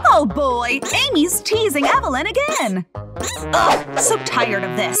 Oh boy, Amy's teasing Evelyn again! Ugh, so tired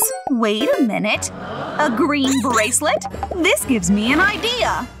of this. Wait a minute. A green bracelet? This gives me an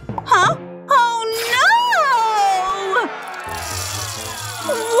idea. Huh? Oh no!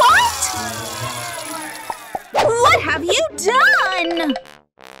 What? What have have you done?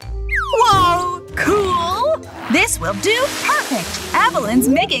 Whoa! Cool! This will do perfect! Evelyn's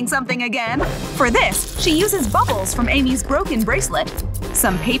making something again! For this, she uses bubbles from Amy's broken bracelet,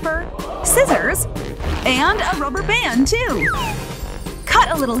 some paper, scissors, and a rubber band, too.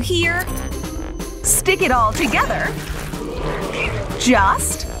 Cut a little here. Stick it all together.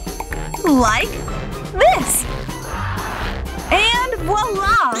 Just like this. And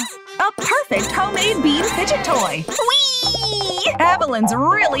voila! A perfect homemade bean fidget toy! Whee! Evelyn's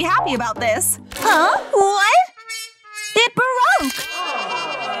really happy about this. Huh? What? It broke!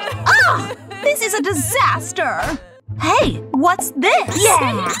 Ah! This is a disaster! Hey, what's this?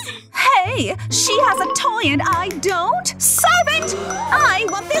 Yeah! Hey! She has a toy and I don't? Servant! I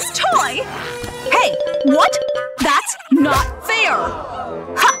want this toy! Hey! What? That's not fair!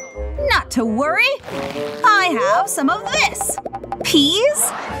 Ha! Not to worry. I have some of this.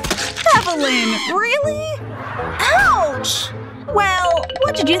 Peas? Evelyn, really? Ouch! Well,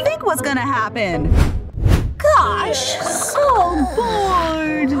 what did you think was gonna happen? Gosh, so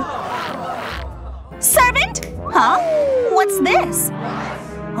bored! Servant? Huh? What's this?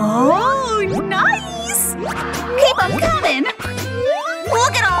 Oh, nice! Keep 'em coming!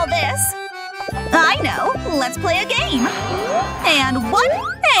 Look at all this! I know. Let's play a game. And one,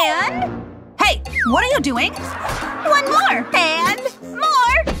 and… Hey, what are you doing? One more! And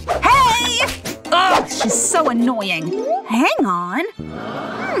more! Hey! Ugh, she's so annoying. Hang on.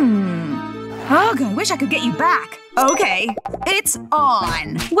 Ugh, I wish I could get you back. Okay, it's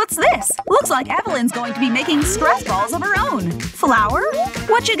on. What's this? Looks like Evelyn's going to be making stress balls of her own. Flour?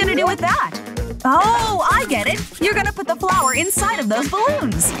 What you gonna do with that? Oh, I get it. You're gonna put the flour inside of those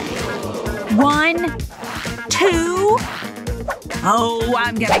balloons. 1, 2… Oh,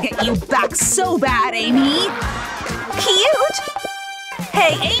 I'm gonna get you back so bad, Amy. Cute!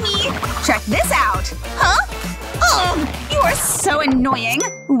 Hey, Amy, check this out. Huh? Oh, you are so annoying.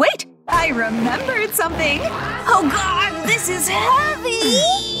 Wait, I remembered something. Oh god, this is heavy!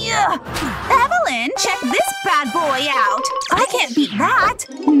 Evelyn, check this bad boy out. I can't beat that.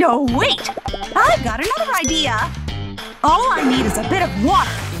 No, wait. I've got another idea. All I need is a bit of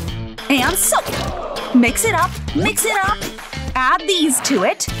water. And soap. Mix it up, add these to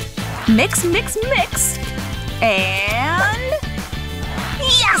it. Mix, mix, mix. And…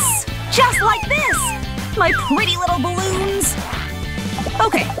 yes! Just like this! My pretty little balloons.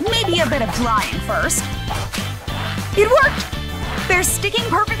 Okay, maybe a bit of drying first. It worked! They're sticking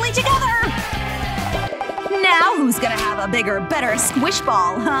perfectly together! Now who's gonna have a bigger, better squish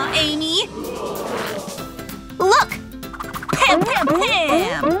ball, huh, Amy? Look! Pam, pam,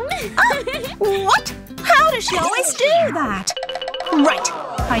 pam! What? How does she always do that? Right,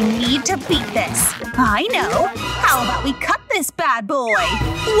 I need to beat this. I know. How about we cut this bad boy?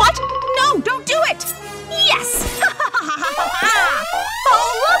 What? No, don't do it! Yes!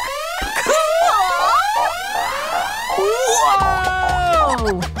 Oh, look! Cool!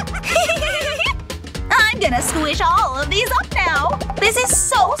 Whoa! I'm gonna squish all of these up now. This is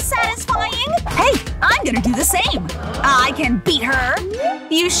so satisfying. Hey, I'm gonna do the same. I can beat her.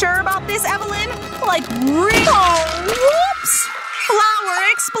 You sure about this, Evelyn? Like, really? Oh, whoops! Flower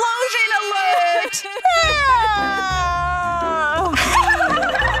explosion alert!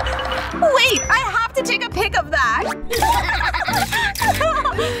 Wait, I have to take a pic of that.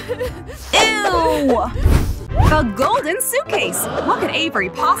 Ew! A golden suitcase! What could Avery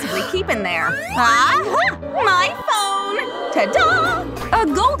possibly keep in there? Ah! My phone! Ta-da! A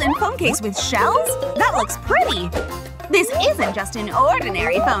golden phone case with shells? That looks pretty! This isn't just an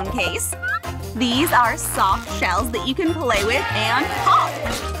ordinary phone case. These are soft shells that you can play with and pop!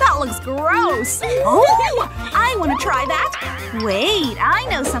 That looks gross! Oh! I want to try that! Wait, I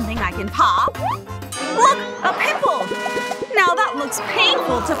know something I can pop! Look! A pimple! Now that looks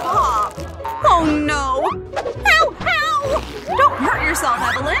painful to pop! Oh no! Ow! Ow! Don't hurt yourself,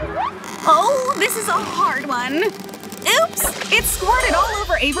 Evelyn! Oh, this is a hard one! Oops! It squirted all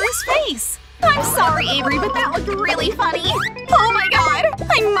over Avery's face! I'm sorry, Avery, but that looked really funny! Oh my god!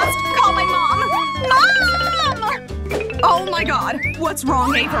 I must call my mom! Mom! Oh my god! What's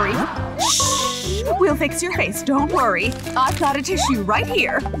wrong, Avery? Shh! We'll fix your face, don't worry. I've got a tissue right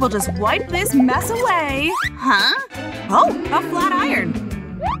here. We'll just wipe this mess away. Huh? Oh, a flat iron.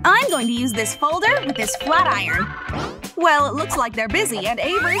 I'm going to use this folder with this flat iron. Well, it looks like they're busy and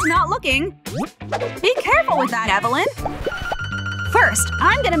Avery's not looking. Be careful with that, Evelyn. First,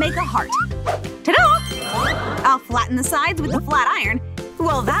 I'm gonna make a heart. Ta-da! I'll flatten the sides with the flat iron.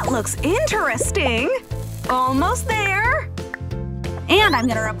 Well, that looks interesting. Almost there. And I'm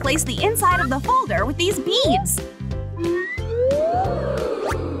gonna replace the inside of the folder with these beads.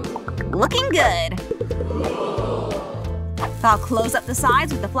 Looking good. I'll close up the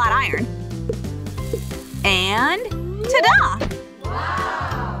sides with the flat iron. And ta-da!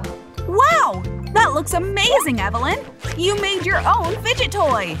 Wow! That looks amazing, Evelyn! You made your own fidget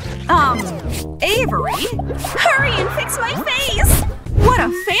toy! Avery? Hurry and fix my face! What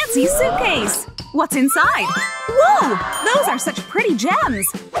a fancy suitcase! What's inside? Whoa! Those are such pretty gems!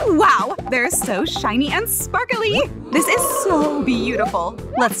 Wow! They're so shiny and sparkly! This is so beautiful!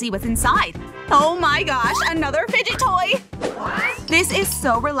 Let's see what's inside. Oh my gosh! Another fidget toy! This is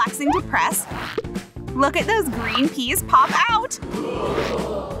so relaxing to press. Look at those green peas pop out!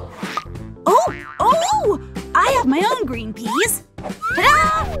 Oh! I have my own green peas!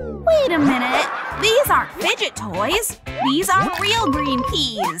 Ta-da! Wait a minute! These aren't fidget toys! These are real green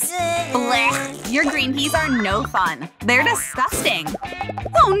peas! Blech! Your green peas are no fun! They're disgusting!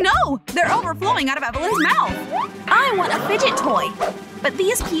 Oh no! They're overflowing out of Evelyn's mouth! I want a fidget toy! But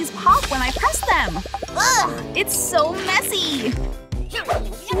these peas pop when I press them! Ugh! It's so messy!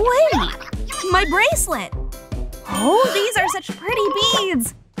 Wait! My bracelet! Oh, these are such pretty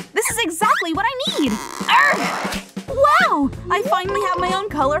beads! This is exactly what I need! Arrgh! Wow! I finally have my own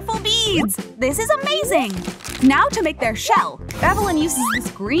colorful beads! This is amazing! Now to make their shell, Evelyn uses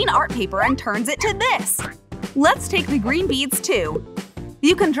this green art paper and turns it to this. Let's take the green beads too.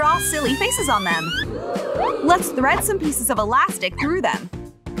 You can draw silly faces on them. Let's thread some pieces of elastic through them.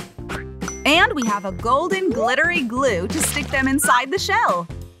 And we have a golden glittery glue to stick them inside the shell.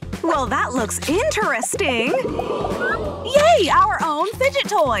 Well, that looks interesting! Yay! Our own fidget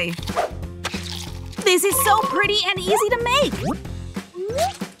toy! This is so pretty and easy to make!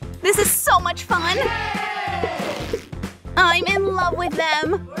 This is so much fun! I'm in love with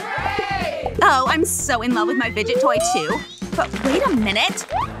them! Oh, I'm so in love with my fidget toy too. But wait a minute!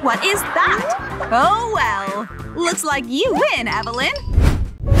 What is that? Oh well! Looks like you win, Evelyn!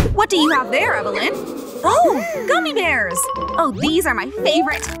 What do you have there, Evelyn? Oh! Gummy bears! Oh, these are my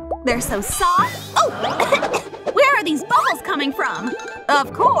favorite! They're so soft! Oh! Where are these bubbles coming from?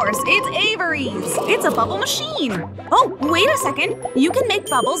 Of course, it's Avery's! It's a bubble machine! Oh, wait a second! You can make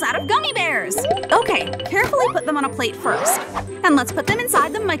bubbles out of gummy bears! Okay, carefully put them on a plate first. And let's put them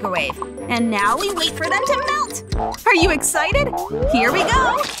inside the microwave. And now we wait for them to melt! Are you excited? Here we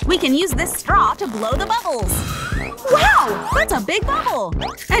go! We can use this straw to blow the bubbles! Wow! That's a big bubble!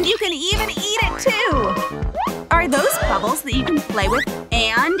 And you can even eat it too! Are those bubbles that you can play with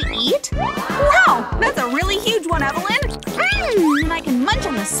and eat? Wow! That's a really huge one, Evelyn! And I can munch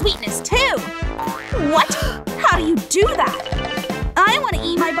on the sweetness too! What? How do you do that? I want to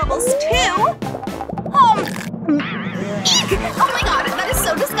eat my bubbles too! Eek! Oh my god, that is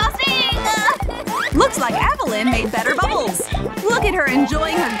so disgusting! Looks like Evelyn made better bubbles! Look at her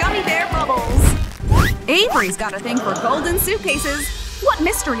enjoying her gummy bear bubbles! Avery's got a thing for golden suitcases! What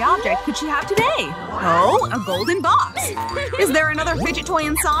mystery object could she have today? Oh, a golden box! Is there another fidget toy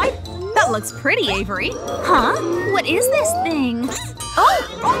inside? That looks pretty, Avery. Huh? What is this thing?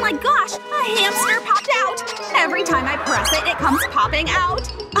 Oh my gosh! A hamster popped out! Every time I press it, it comes popping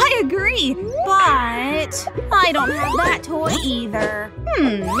out! I agree, but I don't have that toy either.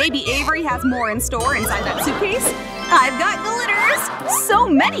 Maybe Avery has more in store inside that suitcase? I've got glitters! So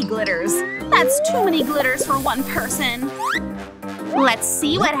many glitters! That's too many glitters for one person. Let's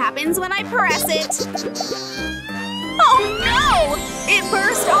see what happens when I press it. Oh no! It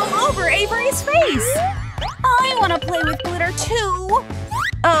burst all over Avery's face! I want to play with glitter too!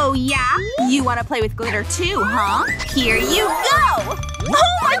 Oh yeah? You want to play with glitter too, huh? Here you go!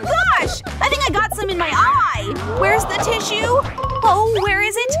 Oh my gosh! I think I got some in my eye! Where's the tissue? Oh, where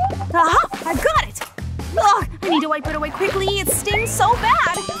is it? Aha! I've got it! Ugh! I need to wipe it away quickly. It stings so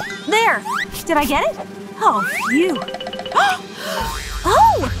bad! There! Did I get it? Oh, phew!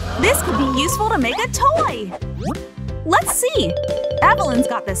 Oh! This could be useful to make a toy! Let's see! Evelyn's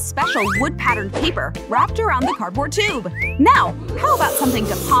got this special wood-patterned paper wrapped around the cardboard tube. Now, how about something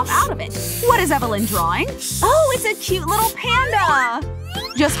to pop out of it? What is Evelyn drawing? Oh, it's a cute little panda!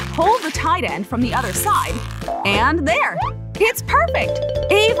 Just pull the tied end from the other side. And there! It's perfect!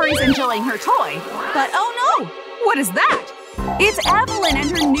 Avery's enjoying her toy. But oh no! What is that? It's Evelyn and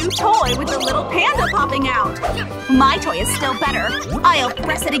her new toy with the little panda popping out! My toy is still better. I'll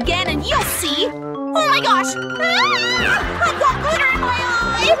press it again and you'll see! Oh my gosh! Ah! I've got glitter in my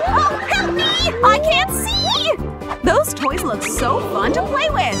eye! Oh, help me! I can't see! Those toys look so fun to play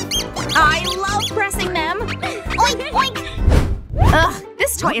with! I love pressing them! Oink, oink! Ugh,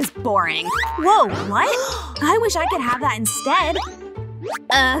 this toy is boring. Whoa, what? I wish I could have that instead.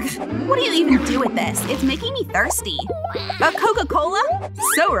 Ugh, what do you even do with this? It's making me thirsty. A Coca-Cola?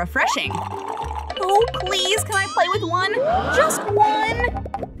 So refreshing. Oh, please, can I play with one? Just one?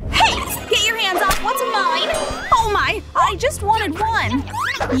 Hey! Get your hands off what's mine! Oh my! I just wanted one.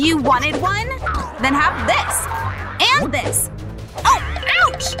 You wanted one? Then have this. And this. Oh,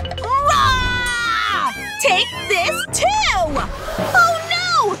 ouch! Ah! Take this too! Oh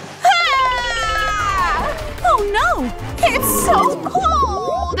no! Ah! Oh no! It's so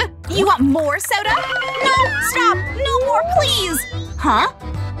cold! You want more soda? No, stop! No more, please! Huh?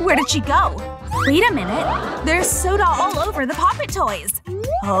 Where did she go? Wait a minute. There's soda all over the Poppet toys.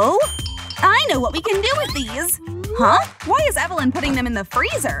 Oh? I know what we can do with these. Huh? Why is Evelyn putting them in the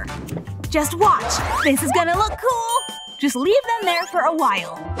freezer? Just watch. This is gonna look cool. Just leave them there for a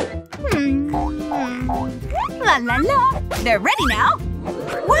while. La la la. They're ready now.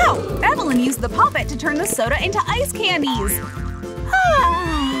 Wow! Evelyn used the Poppet to turn the soda into ice candies.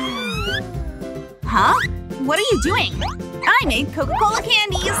 Huh? What are you doing? I made Coca-Cola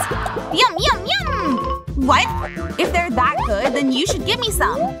candies! Yum, yum, yum! What? If they're that good, then you should give me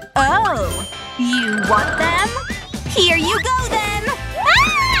some. Oh, you want them? Here you go then!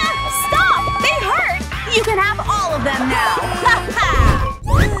 Ah! Stop! They hurt! You can have all of them now! Ha ha!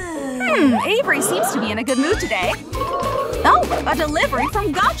 Avery seems to be in a good mood today. Oh, a delivery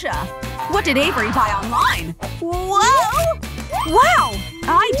from Gotcha! What did Avery buy online? Whoa! Wow!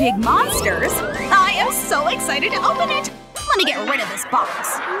 I dig monsters! I am so excited to open it! Let me get rid of this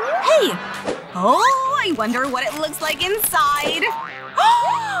box. Hey! Oh, I wonder what it looks like inside.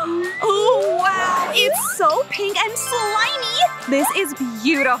 Oh, wow! It's so pink and slimy! This is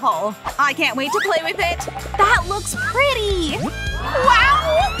beautiful! I can't wait to play with it! That looks pretty!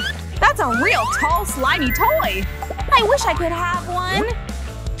 Wow! That's a real tall, slimy toy! I wish I could have one!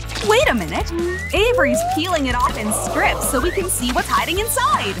 Wait a minute! Avery's peeling it off in strips so we can see what's hiding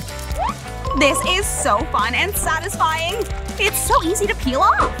inside! This is so fun and satisfying! It's so easy to peel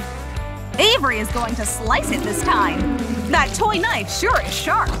off! Avery is going to slice it this time! That toy knife sure is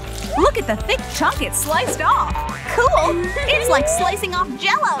sharp! Look at the thick chunk it sliced off! Cool! It's like slicing off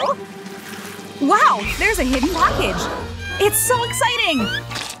Jell-O! Wow! There's a hidden package! It's so exciting!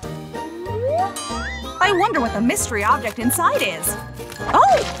 I wonder what the mystery object inside is.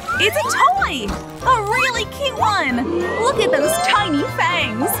 Oh! It's a toy! A really cute one! Look at those tiny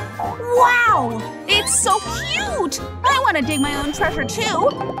fangs! Wow! It's so cute! I want to dig my own treasure too!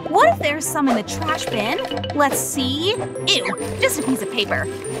 What if there's some in the trash bin? Let's see… Ew! Just a piece of paper.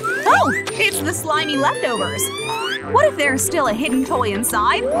 Oh! It's the slimy leftovers! What if there's still a hidden toy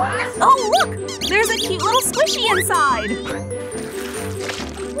inside? Oh look! There's a cute little squishy inside!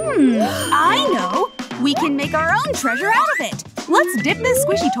 I know! We can make our own treasure out of it! Let's dip this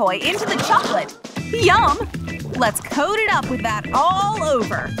squishy toy into the chocolate! Yum! Let's coat it up with that all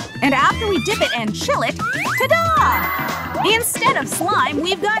over! And after we dip it and chill it, ta-da! Instead of slime,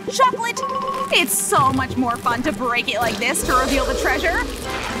 we've got chocolate! It's so much more fun to break it like this to reveal the treasure!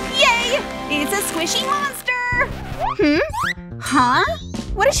 Yay! It's a squishy monster! Huh?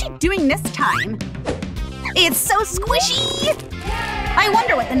 What is she doing this time? It's so squishy! I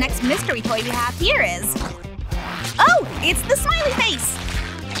wonder what the next mystery toy we have here is. Oh, it's the smiley face!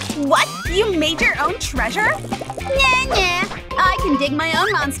 What? You made your own treasure? Nah, nah. I can dig my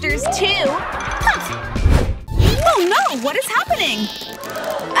own monsters too. Huh. Oh no, what is happening?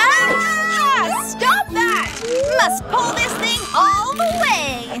 Ah! Stop that! Must pull this thing all the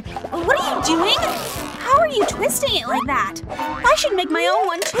way! What are you doing? How are you twisting it like that? I should make my own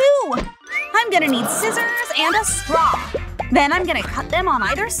one too! I'm gonna need scissors and a straw. Then I'm gonna cut them on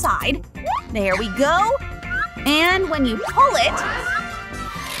either side. There we go. And when you pull it…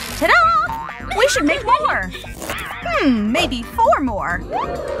 Ta-da! We should make more! Maybe 4 more.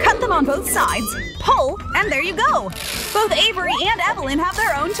 Cut them on both sides, pull, and there you go! Both Avery and Evelyn have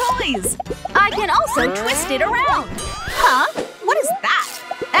their own toys! I can also twist it around! Huh? What is that?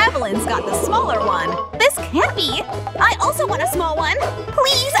 Evelyn's got the smaller one. This can't be! I also want a small one!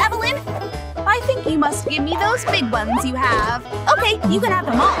 Please, Evelyn! I think you must give me those big ones you have. Okay, you can have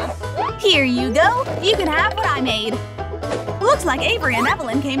them all. Here you go. You can have what I made. Looks like Avery and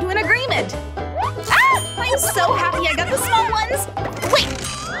Evelyn came to an agreement. Ah! I'm so happy I got the small ones. Wait!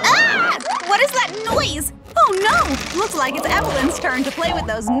 Ah! What is that noise? Oh no! Looks like it's Evelyn's turn to play with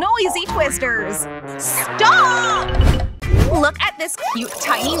those noisy twisters. Stop! Look at this cute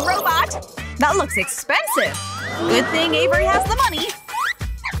tiny robot. That looks expensive. Good thing Avery has the money.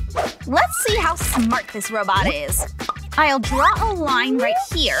 Let's see how smart this robot is. I'll draw a line right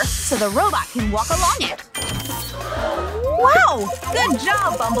here so the robot can walk along it. Wow! Good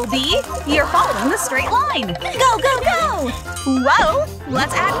job, Bumblebee! You're following the straight line. Go, go, go! Whoa!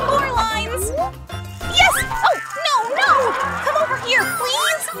 Let's add more lines! Yes! Oh, no, no! Come over here,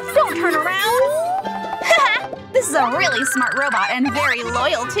 please! Don't turn around! Haha! This is a really smart robot and very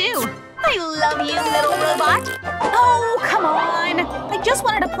loyal, too. I love you, little robot. Oh, come on. I just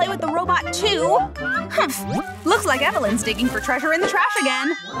wanted to play with the robot too. Humph. Looks like Evelyn's digging for treasure in the trash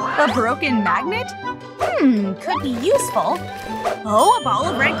again. A broken magnet? Could be useful. Oh, a ball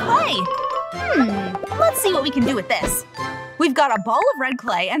of red clay. Let's see what we can do with this. We've got a ball of red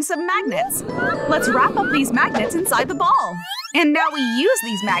clay and some magnets. Let's wrap up these magnets inside the ball. And now we use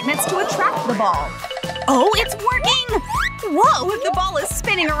these magnets to attract the ball. Oh, it's working! Whoa, the ball is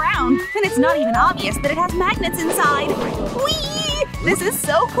spinning around, and it's not even obvious that it has magnets inside. Whee! This is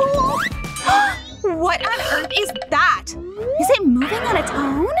so cool! What on earth is that? Is it moving on its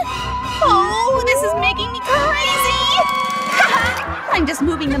own? Oh, this is making me crazy! I'm just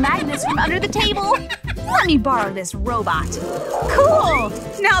moving the magnets from under the table. Let me borrow this robot. Cool!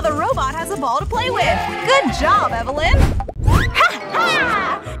 Now the robot has a ball to play with. Good job, Evelyn!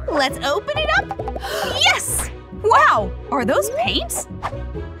 Ha! Let's open it up! Yes! Wow! Are those paints?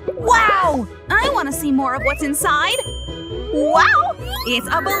 Wow! I want to see more of what's inside. Wow! It's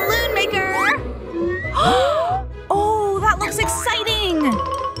a balloon maker! Oh, that looks exciting!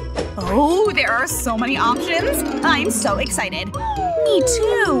 Oh, there are so many options. I'm so excited. Me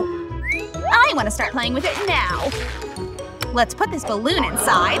too. I want to start playing with it now. Let's put this balloon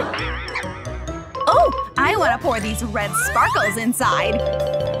inside. Oh, I want to pour these red sparkles inside.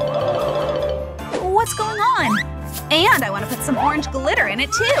 What's going on? And I want to put some orange glitter in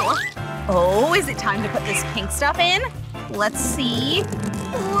it too. Oh, is it time to put this pink stuff in? Let's see.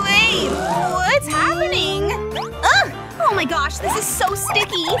 Wait, what's happening? Ugh! Oh my gosh, this is so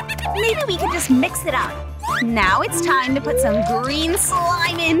sticky. Maybe we could just mix it up. Now it's time to put some green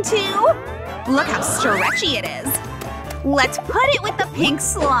slime in too. Look how stretchy it is. Let's put it with the pink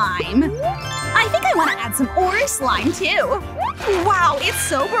slime. I think I want to add some orange slime too. Wow, it's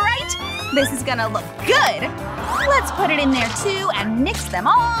so bright. This is gonna look good. Let's put it in there too and mix them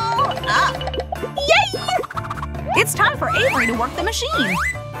all up. Yay! It's time for Avery to work the machine.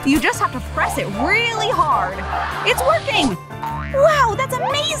 You just have to press it really hard. It's working! Wow, that's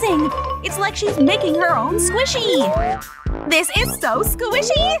amazing! It's like she's making her own squishy. This is so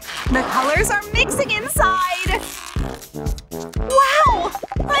squishy! The colors are mixing inside. Wow!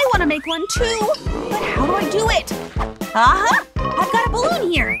 I want to make one too, but how do I do it? Uh-huh! I've got a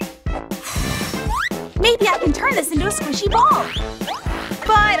balloon here. Maybe I can turn this into a squishy ball.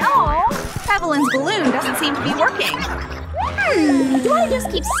 But oh, Evelyn's balloon doesn't seem to be working. Do I just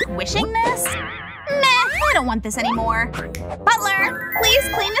keep squishing this? Meh, I don't want this anymore. Butler, please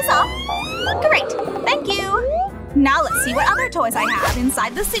clean this up. Great, thank you. Now let's see what other toys I have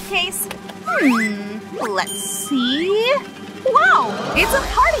inside the suitcase. Let's see. Wow, it's a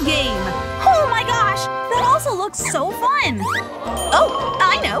party game. Oh my gosh, that also looks so fun. Oh,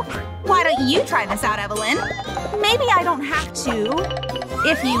 I know. Why don't you try this out, Evelyn? Maybe I don't have to.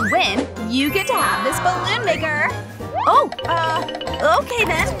 If you win, you get to have this balloon maker. Oh, okay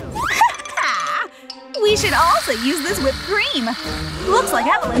then. We should also use this whipped cream. Looks like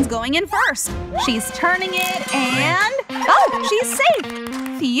Evelyn's going in first. She's turning it and… oh, she's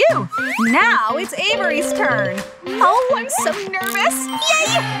safe. Phew. Now it's Avery's turn. Oh, I'm so nervous.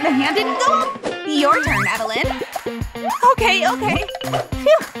 Yay! The hand didn't go up. Your turn, Evelyn. Okay.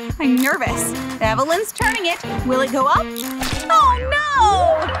 Phew, I'm nervous. Evelyn's turning it. Will it go up? Oh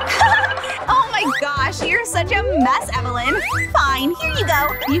no! Oh my gosh, you're such a mess, Evelyn. Fine, here you go.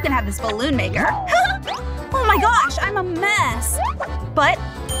 You can have this balloon maker. Oh my gosh, I'm a mess. But,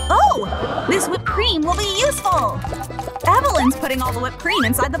 oh, this whipped cream will be useful. Evelyn's putting all the whipped cream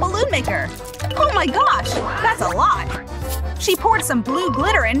inside the balloon maker. Oh my gosh, that's a lot. She poured some blue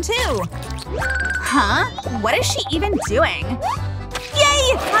glitter in too. Huh? What is she even doing?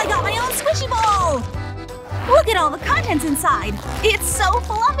 Yay! I got my own squishy ball! Look at all the contents inside. It's so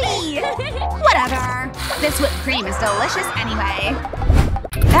fluffy! Whatever. This whipped cream is delicious anyway.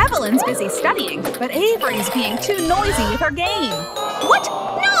 Evelyn's busy studying, but Avery's being too noisy with her game. What?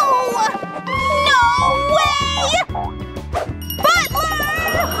 No! No way! Butler!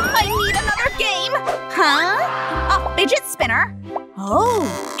 I need another game! Huh? A fidget spinner?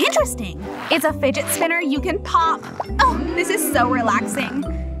 Oh, interesting. It's a fidget spinner you can pop. Oh, this is so relaxing.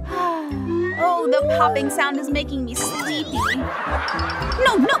 Oh, the popping sound is making me sleepy.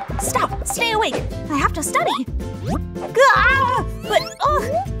 No, stop, stay awake. I have to study. Gah! But,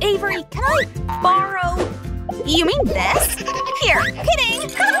 Avery, can I borrow? You mean this? Here, kidding.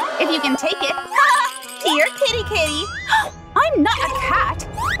 If you can take it. Here, kitty. I'm not a cat.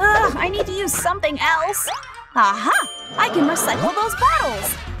 I need to use something else. Aha! I can recycle those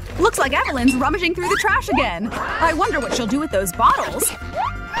bottles. Looks like Evelyn's rummaging through the trash again. I wonder what she'll do with those bottles.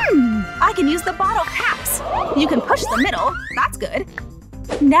 I can use the bottle caps. You can push the middle. That's good.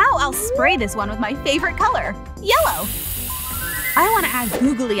 Now I'll spray this one with my favorite color, yellow. I want to add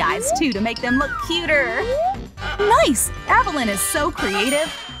googly eyes too to make them look cuter. Nice! Evelyn is so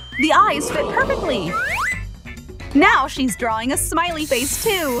creative. The eyes fit perfectly. Now she's drawing a smiley face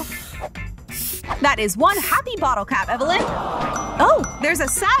too. That is one happy bottle cap, Evelyn. Oh, there's a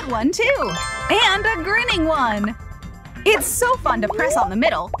sad one too. And a grinning one. It's so fun to press on the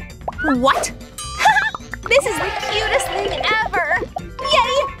middle. What? This is the cutest thing ever!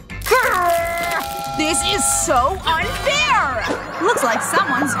 Yay! Grrr! This is so unfair! Looks like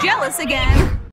someone's jealous again.